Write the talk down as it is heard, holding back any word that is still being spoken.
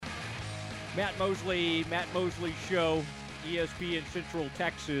Matt Mosley Show, ESPN Central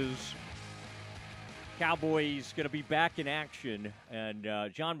Texas. Cowboys going to be back in action, and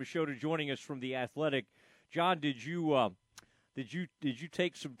Jon Machota joining us from the Athletic. John, did you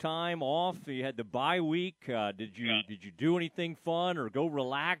take some time off? You had the bye week. Did you do anything fun or go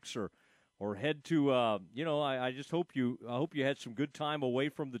relax or head to I just hope you had some good time away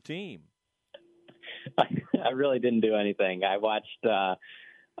from the team. I really didn't do anything. I watched.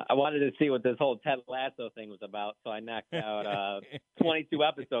 I wanted to see what this whole Ted Lasso thing was about, so I knocked out 22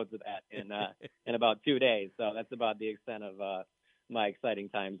 episodes of that in about 2 days. So that's about the extent of my exciting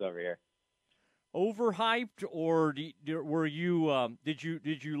times over here. Overhyped, or were you? Did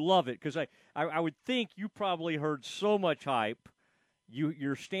you love it? Because I would think you probably heard so much hype.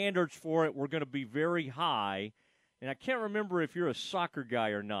 Your standards for it were going to be very high. And I can't remember if you're a soccer guy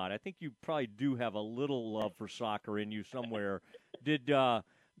or not. I think you probably do have a little love for soccer in you somewhere. Did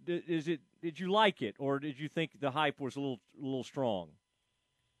you like it, or did you think the hype was a little strong?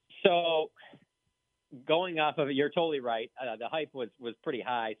 So, going off of it, you're totally right. The hype was pretty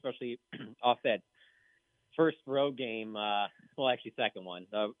high, especially off that first road game. Actually, second one,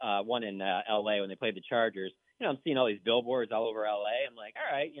 one in L.A. when they played the Chargers. I'm seeing all these billboards all over L.A. I'm like,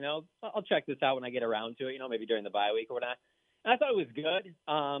 all right, I'll check this out when I get around to it, maybe during the bye week or whatnot. And I thought it was good.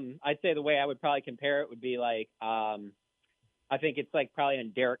 I'd say the way I would probably compare it would be like, I think it's like probably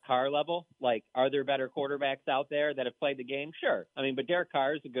on Derek Carr level. Like, are there better quarterbacks out there that have played the game? Sure. but Derek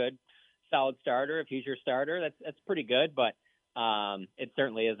Carr is a good, solid starter. If he's your starter, that's pretty good. But it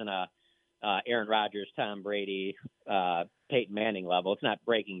certainly isn't a Aaron Rodgers, Tom Brady, Peyton Manning level. It's not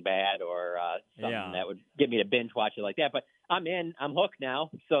Breaking Bad or something that would get me to binge watch it like that. But I'm hooked now.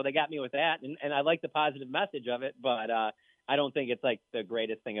 So they got me with that, and I like the positive message of it. But I don't think it's like the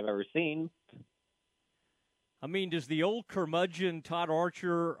greatest thing I've ever seen. Does the old curmudgeon Todd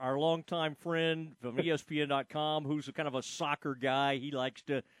Archer, our longtime friend from ESPN.com, who's kind of a soccer guy, he likes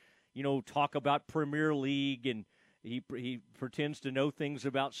to, talk about Premier League, and he pretends to know things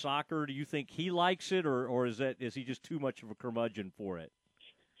about soccer. Do you think he likes it, or is he just too much of a curmudgeon for it?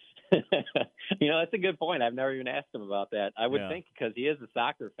 That's a good point. I've never even asked him about that. I would think because he is a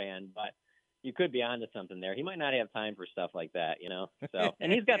soccer fan, but you could be onto something there. He might not have time for stuff like that, So,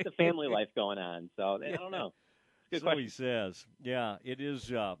 and he's got the family life going on, so I don't know. Good question. He says. Yeah, it is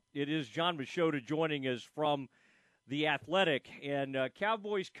Jon Machota joining us from the Athletic, and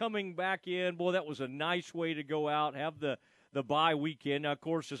Cowboys coming back in. Boy, that was a nice way to go out, have the bye weekend. Now, of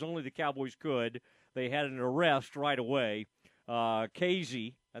course, as only the Cowboys could, they had an arrest right away.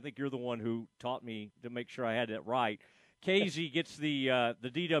 Casey, I think you're the one who taught me to make sure I had that right. Casey gets the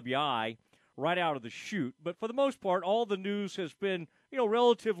DWI right out of the chute. But for the most part, all the news has been,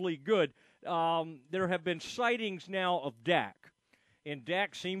 relatively good. There have been sightings now of Dak, and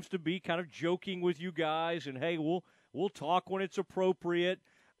Dak seems to be kind of joking with you guys, and hey, we'll talk when it's appropriate.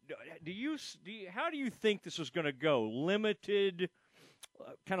 How do you think this is going to go? Limited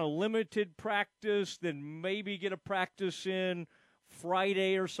practice, then maybe get a practice in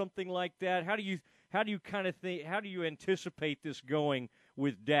Friday or something like that. How do you kind of think? How do you anticipate this going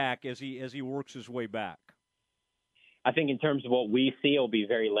with Dak as he works his way back? I think in terms of what we see, it'll be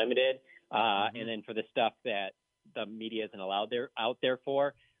very limited. And then for the stuff that the media isn't allowed out there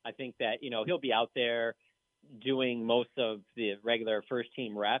for, I think that, he'll be out there doing most of the regular first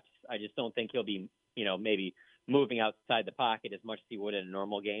team reps. I just don't think he'll be, maybe moving outside the pocket as much as he would in a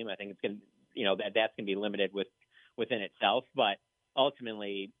normal game. I think it's going to, that's going to be limited within itself. But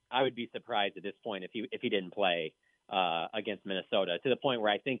ultimately, I would be surprised at this point if he didn't play against Minnesota, to the point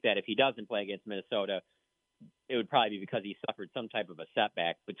where I think that if he doesn't play against Minnesota, it would probably be because he suffered some type of a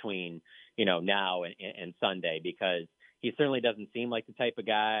setback between, now and Sunday, because he certainly doesn't seem like the type of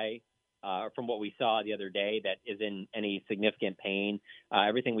guy, from what we saw the other day, that is in any significant pain.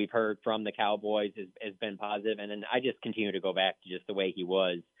 Everything we've heard from the Cowboys has been positive. And then I just continue to go back to just the way he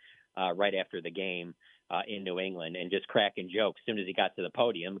was right after the game in New England, and just cracking jokes as soon as he got to the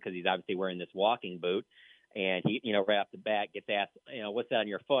podium, because he's obviously wearing this walking boot. And he, right off the bat gets asked, what's that on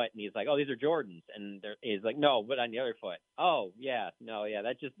your foot? And he's like, oh, these are Jordans. And he's like, no, but on the other foot. Oh, yeah, no, yeah,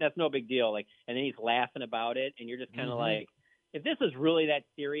 that's no big deal. Like, and then he's laughing about it. And you're just kind of like, if this is really that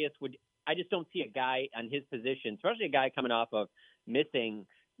serious, I just don't see a guy on his position, especially a guy coming off of missing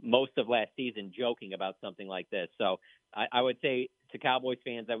most of last season, joking about something like this. So I would say to Cowboys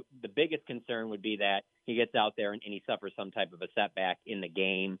fans, the biggest concern would be that he gets out there and he suffers some type of a setback in the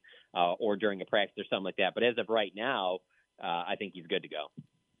game or during a practice or something like that. But as of right now, I think he's good to go.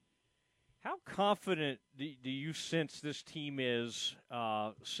 How confident do you sense this team is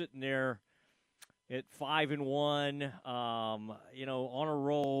sitting there at 5-1, on a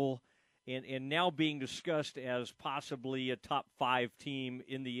roll? and now being discussed as possibly a top 5 team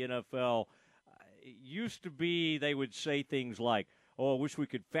in the NFL. It used to be they would say things like, "Oh, I wish we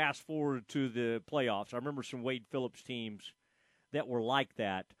could fast forward to the playoffs." I remember some Wade Phillips teams that were like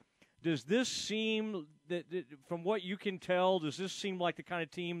that. Does this seem that, from what you can tell, does this seem like the kind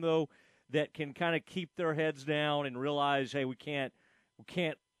of team though that can kind of keep their heads down and realize, hey, we can't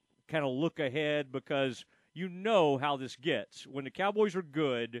kind of look ahead, because you know how this gets. When the Cowboys are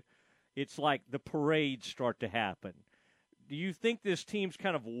good, it's like the parades start to happen. Do you think this team's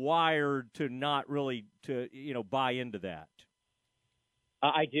kind of wired to not really buy into that?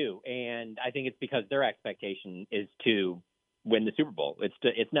 I do, and I think it's because their expectation is to win the Super Bowl.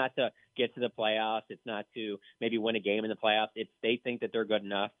 It's not to get to the playoffs. It's not to maybe win a game in the playoffs. They think that they're good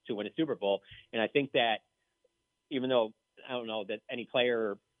enough to win a Super Bowl. And I think that, even though I don't know that any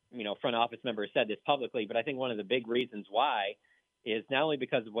player, front office member has said this publicly, but I think one of the big reasons why is not only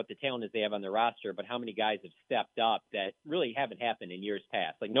because of what the talent is they have on their roster, but how many guys have stepped up that really haven't happened in years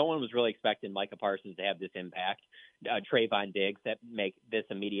past. Like, no one was really expecting Micah Parsons to have this impact, Trayvon Diggs that make this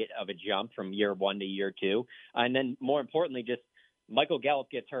immediate of a jump from year 1 to year 2. And then more importantly, just Michael Gallup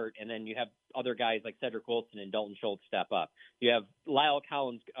gets hurt, and then you have other guys like Cedric Wilson and Dalton Schultz step up. You have Lyle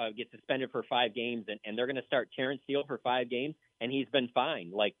Collins get suspended for 5 games, and they're going to start Terrence Steele for 5 games, and he's been fine.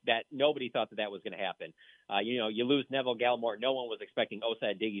 Like that, nobody thought that was going to happen. You lose Neville Gallimore. No one was expecting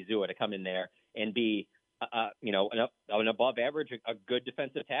Osai Odighizuwa to come in there and be, an above average, a good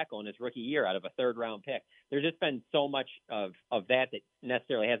defensive tackle in his rookie year out of a 3rd-round pick. There's just been so much of that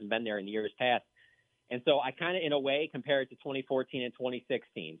necessarily hasn't been there in years past. And so I kind of, in a way, compare it to 2014 and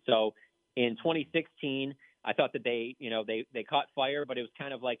 2016. So in 2016, I thought that they caught fire, but it was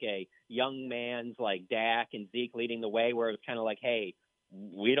kind of like a young man's like Dak and Zeke leading the way, where it was kind of like, hey,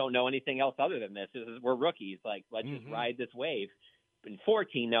 we don't know anything else other than this. We're rookies. Like, let's just ride this wave. In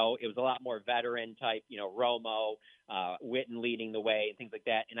 14, though, it was a lot more veteran type, Romo, Witten leading the way and things like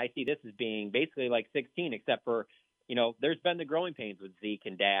that. And I see this as being basically like 16, except for, there's been the growing pains with Zeke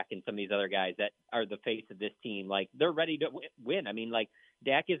and Dak and some of these other guys that are the face of this team. Like, they're ready to win. I mean, like,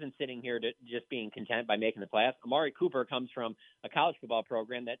 Dak isn't sitting here to just being content by making the playoffs. Amari Cooper comes from a college football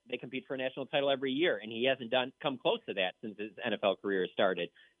program that they compete for a national title every year, and he hasn't come close to that since his NFL career started.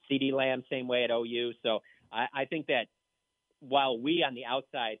 CeeDee Lamb, same way at OU. So I think that while we on the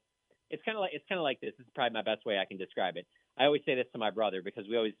outside, it's kind of like this. This is probably my best way I can describe it. I always say this to my brother because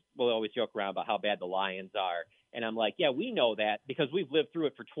we'll always joke around about how bad the Lions are. And I'm like, yeah, we know that because we've lived through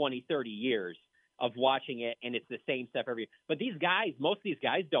it for 20, 30 years of watching it, and it's the same stuff every year. But these guys, most of these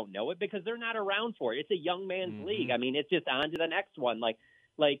guys don't know it because they're not around for it. It's a young man's league. I mean, it's just on to the next one. Like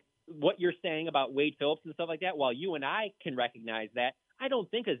what you're saying about Wade Phillips and stuff like that, while you and I can recognize that, I don't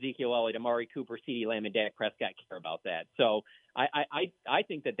think Ezekiel Elliott, Amari Cooper, CeeDee Lamb, and Dak Prescott care about that. So I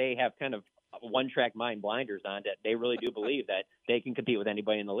think that they have kind of one-track mind blinders on that. They really do believe that they can compete with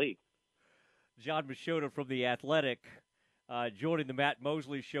anybody in the league. Jon Machota from The Athletic, joining the Matt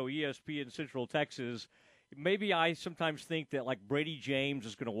Mosley Show, ESPN Central Texas. Maybe I sometimes think that, like, Brady James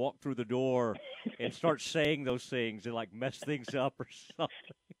is going to walk through the door and start saying those things and, like, mess things up or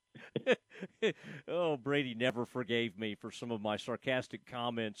something. Oh, Brady never forgave me for some of my sarcastic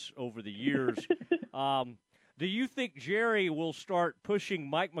comments over the years. Do you think Jerry will start pushing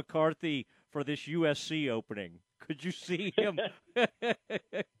Mike McCarthy for this USC opening? Could you see him?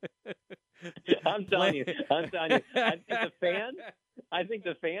 I'm telling you. I think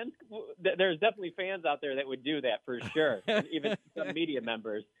the fans, there's definitely fans out there that would do that for sure, even some media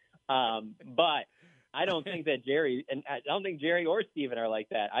members. But I don't think that Jerry or Steven are like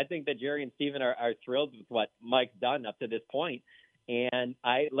that. I think that Jerry and Steven are thrilled with what Mike's done up to this point. And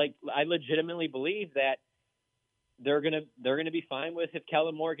I legitimately believe that they're gonna be fine with if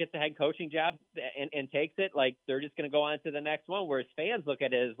Kellen Moore gets a head coaching job and takes it. Like, they're just gonna go on to the next one. Whereas fans look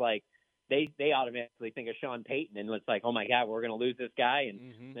at it as like they automatically think of Sean Payton, and it's like, oh my God, we're gonna lose this guy,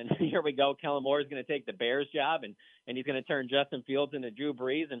 and then here we go. Kellen Moore is gonna take the Bears job, and he's gonna turn Justin Fields into Drew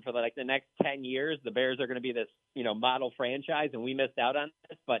Brees, and for the next 10 years, the Bears are gonna be this model franchise, and we missed out on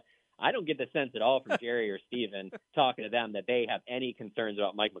this. But I don't get the sense at all from Jerry or Steven talking to them that they have any concerns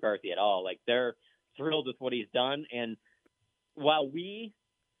about Mike McCarthy at all. Like, they're thrilled with what he's done. And while we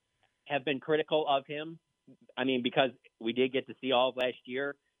have been critical of him, I mean, because we did get to see all of last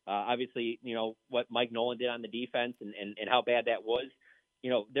year, obviously, what Mike Nolan did on the defense and how bad that was,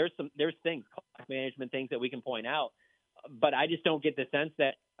 there's things, clock management things that we can point out. But I just don't get the sense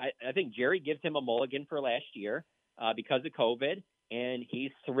that I think Jerry gives him a mulligan for last year because of COVID. And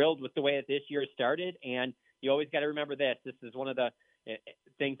he's thrilled with the way that this year started. And you always got to remember this. This is one of the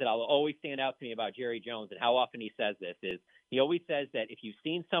things that will always stand out to me about Jerry Jones and how often he says this is he always says that if you've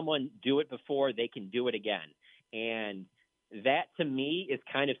seen someone do it before, they can do it again. And that to me is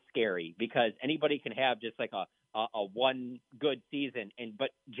kind of scary because anybody can have just like a one good season, but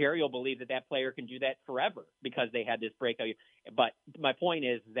Jerry will believe that player can do that forever because they had this breakout. But my point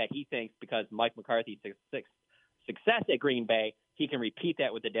is that he thinks because Mike McCarthy's success at Green Bay, he can repeat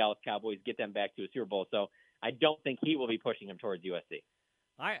that with the Dallas Cowboys, get them back to a Super Bowl. So I don't think he will be pushing him towards USC.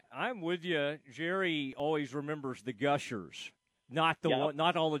 I'm with you. Jerry always remembers the gushers, not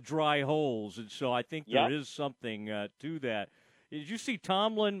all the dry holes, and so I think there is something to that. Did you see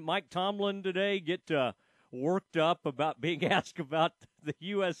Mike Tomlin today get worked up about being asked about the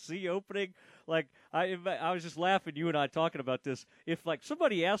USC opening? Like I was just laughing, you and I talking about this. If like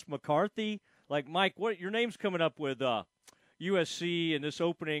somebody asked McCarthy, like, Mike, what your name's coming up with USC and this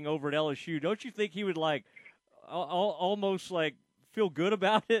opening over at LSU, don't you think he would like almost like feel good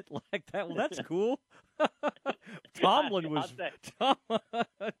about it like that? Well, that's cool. Tomlin was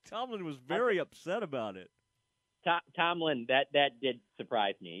very upset about it. Tomlin, that did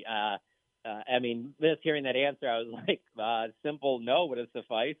surprise me. I mean, just hearing that answer, I was like, simple no would have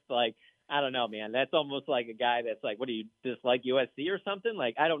sufficed. Like, I don't know, man. That's almost like a guy that's like, what do you dislike USC or something?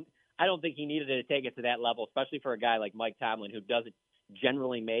 Like, I don't think he needed to take it to that level, especially for a guy like Mike Tomlin who doesn't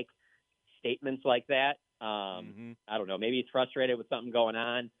generally make statements like that. I don't know. Maybe he's frustrated with something going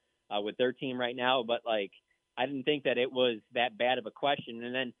on with their team right now, but like, I didn't think that it was that bad of a question.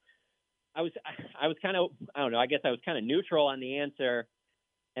 And then I was kind of, I don't know, I guess I was kind of neutral on the answer.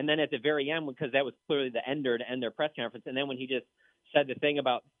 And then at the very end, because that was clearly the ender to end their press conference. And then when he just said the thing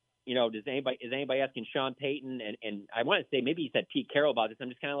about, you know, is anybody asking Sean Payton? And I want to say maybe he said Pete Carroll about this. I'm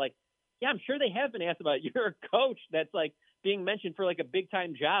just kind of like, yeah, I'm sure they have been asked about it. You're a coach that's like being mentioned for like a big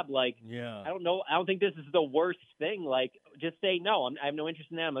time job. Like, I don't know. I don't think this is the worst thing. Like, just say no. I have no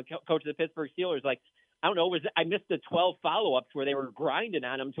interest in that. I'm a coach of the Pittsburgh Steelers. Like, I don't know. I missed the 12 follow-ups where they were grinding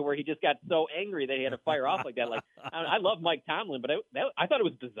on him to where he just got so angry that he had to fire off like that. Like, I love Mike Tomlin, but I thought it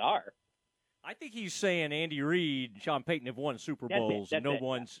was bizarre. I think he's saying Andy Reid, Sean Payton have won Super Bowls. No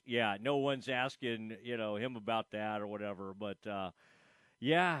one's asking, him about that or whatever. But No,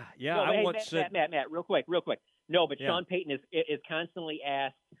 I once said Matt, real quick. No, but Sean Payton is constantly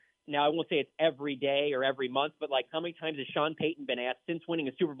asked. Now, I won't say it's every day or every month, but like how many times has Sean Payton been asked since winning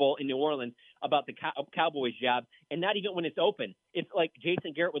a Super Bowl in New Orleans about the Cowboys job? And not even when it's open. It's like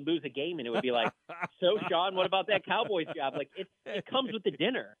Jason Garrett would lose a game and it would be like, so Sean, what about that Cowboys job? Like it comes with the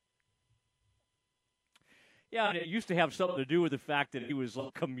dinner. Yeah, and it used to have something to do with the fact that he was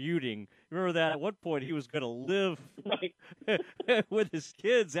commuting. Remember that? At one point, he was going to live with his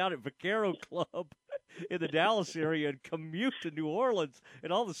kids out at Vaquero Club in the Dallas area and commute to New Orleans.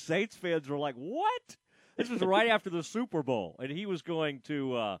 And all the Saints fans were like, what? This was right after the Super Bowl. And he was going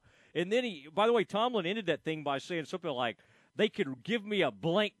to and then by the way, Tomlin ended that thing by saying something like, they could give me a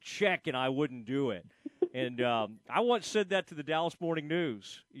blank check and I wouldn't do it. And I once said that to the Dallas Morning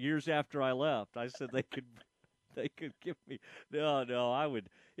News years after I left. I said they could give me no, I would,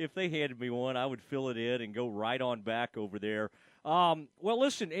 if they handed me one, I would fill it in and go right on back over there. Well,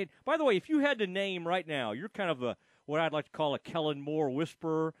 listen, and by the way, if you had to name right now, you're kind of what I'd like to call a Kellen Moore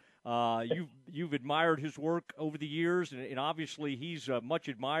whisperer. You've admired his work over the years, and obviously he's much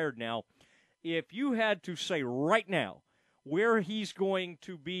admired now. If you had to say right now where he's going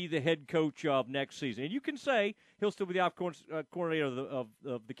to be the head coach of next season, and you can say he'll still be the coordinator of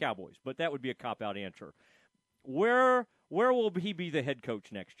the Cowboys, but that would be a cop-out answer. Where will he be the head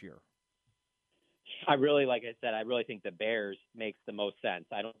coach next year? Like I said, I really think the Bears makes the most sense.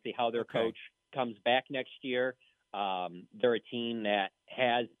 I don't see how their coach comes back next year. They're a team that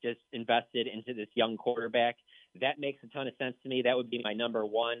has just invested into this young quarterback. That makes a ton of sense to me. That would be my number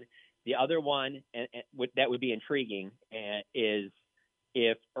one. The other one, and that would be intriguing, is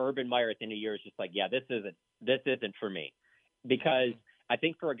if Urban Meyer at the end of the year is just like, yeah, this isn't for me. Because I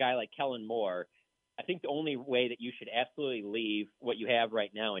think for a guy like Kellen Moore, I think the only way that you should absolutely leave what you have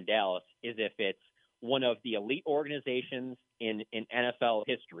right now in Dallas is if it's one of the elite organizations in NFL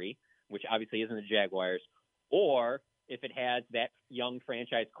history, which obviously isn't the Jaguars, or if it has that young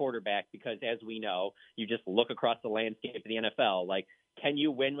franchise quarterback, because as we know, you just look across the landscape of the NFL, like, can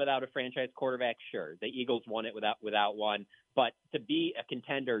you win without a franchise quarterback? Sure. The Eagles won it without one, but to be a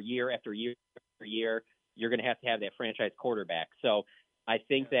contender year after year after year, you're going to have that franchise quarterback. So I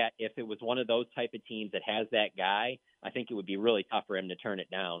think that if it was one of those type of teams that has that guy, I think it would be really tough for him to turn it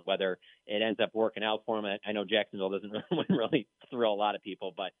down, whether it ends up working out for him. I know Jacksonville doesn't really thrill a lot of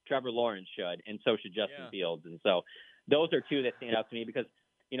people, but Trevor Lawrence should, and so should Justin Fields. And so those are two that stand out to me because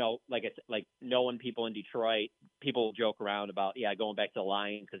like knowing people in Detroit, people joke around about, going back to the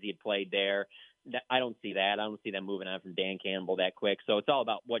Lions because he had played there. I don't see that. I don't see them moving on from Dan Campbell that quick. So it's all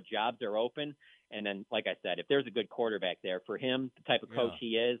about what jobs are open. And then, like I said, if there's a good quarterback there for him, the type of coach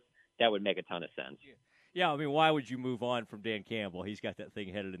he is, that would make a ton of sense. Yeah, I mean, why would you move on from Dan Campbell? He's got that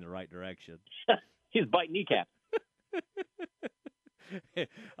thing headed in the right direction. He's biting kneecap.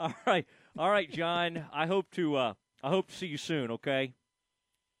 All right, John. I hope to see you soon. Okay.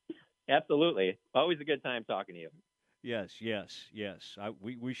 Absolutely. Always a good time talking to you. Yes.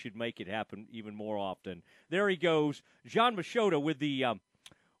 We should make it happen even more often. There he goes, Jon Machota with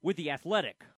the Athletic